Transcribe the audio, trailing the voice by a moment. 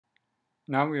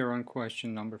Now we are on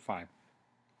question number 5.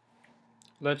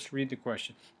 Let's read the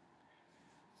question.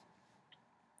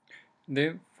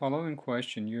 The following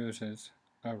question uses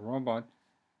a robot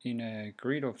in a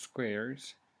grid of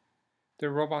squares. The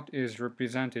robot is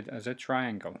represented as a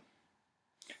triangle,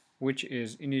 which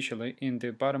is initially in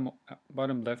the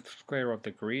bottom left square of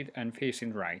the grid and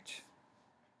facing right.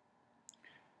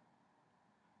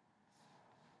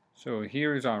 So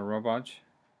here is our robot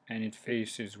and it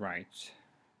faces right.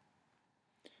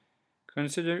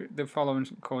 Consider the following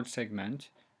code segment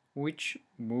which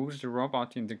moves the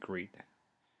robot in the grid.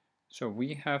 So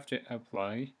we have to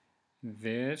apply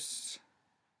this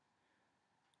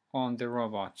on the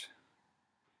robot.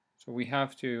 So we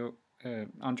have to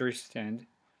understand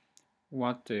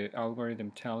what the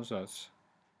algorithm tells us.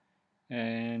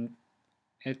 And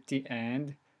at the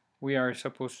end, we are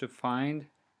supposed to find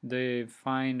the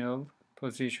final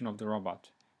position of the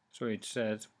robot. So it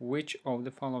says, which of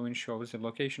the following shows the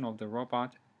location of the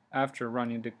robot after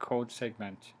running the code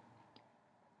segment?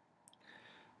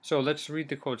 So let's read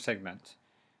the code segment.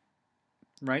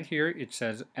 Right here it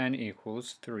says n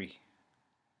equals 3.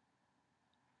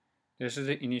 This is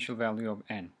the initial value of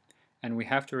n. And we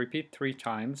have to repeat 3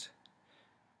 times.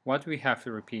 What we have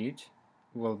to repeat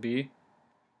will be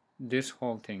this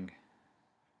whole thing.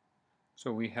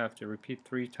 So we have to repeat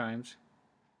 3 times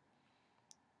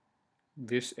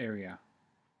this area.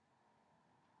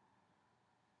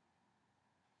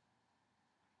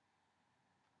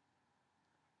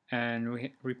 And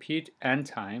we repeat n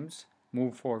times,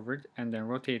 move forward, and then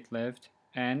rotate left,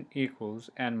 n equals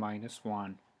n minus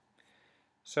 1.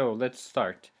 So let's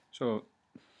start. So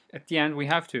at the end we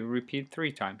have to repeat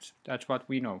 3 times. That's what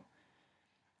we know.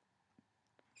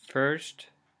 First,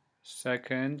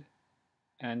 second,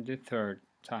 and the third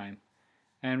time.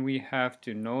 And we have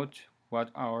to note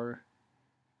what our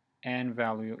n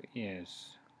value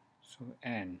is. So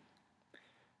n.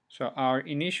 So our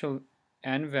initial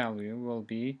n value will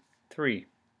be 3.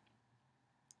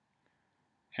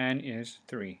 N is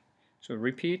 3. So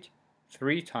repeat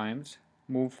 3 times,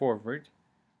 move forward,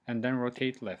 and then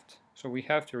rotate left. So we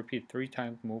have to repeat 3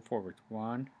 times, move forward.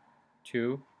 1,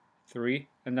 2, 3,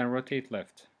 and then rotate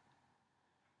left.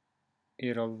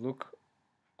 It'll look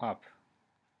up.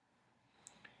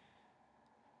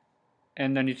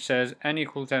 And then it says n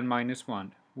equals n minus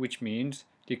 1, which means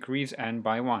decrease n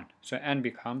by 1. So n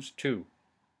becomes 2.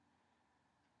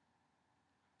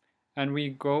 And we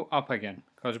go up again,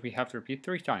 because we have to repeat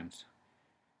 3 times.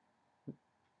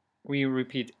 We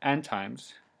repeat n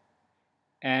times.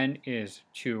 N is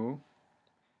 2.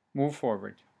 Move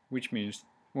forward, which means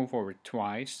move forward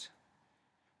twice.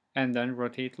 And then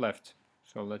rotate left.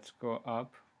 So let's go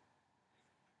up,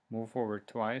 move forward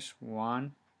twice.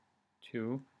 1,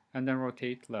 2, and then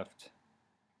rotate left.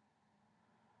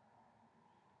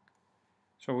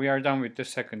 So we are done with the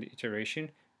second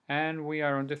iteration, and we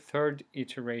are on the third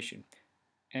iteration.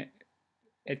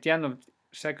 At the end of the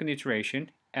second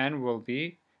iteration, n will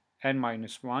be n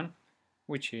minus 1,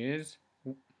 which is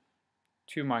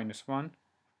 2 minus 1,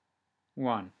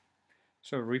 1.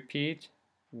 So repeat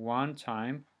 1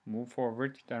 time, move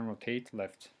forward, then rotate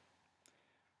left.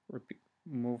 Repeat,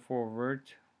 move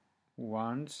forward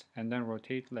once, and then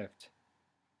rotate left,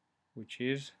 which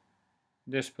is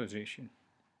this position.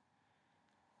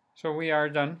 So we are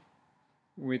done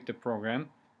with the program,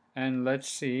 and let's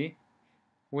see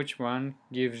which one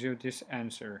gives you this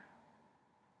answer.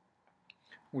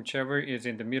 Whichever is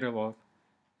in the middle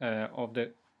of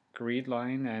the grid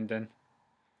line and then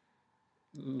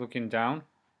looking down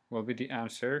will be the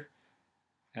answer.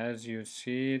 As you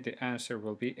see, the answer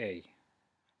will be A.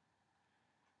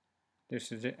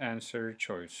 This is the answer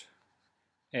choice.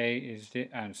 A is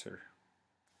the answer.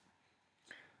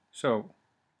 So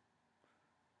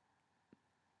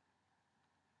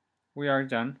we are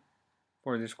done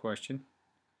for this question.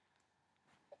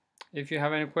 If you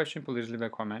have any question, please leave a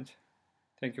comment.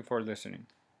 Thank you for listening.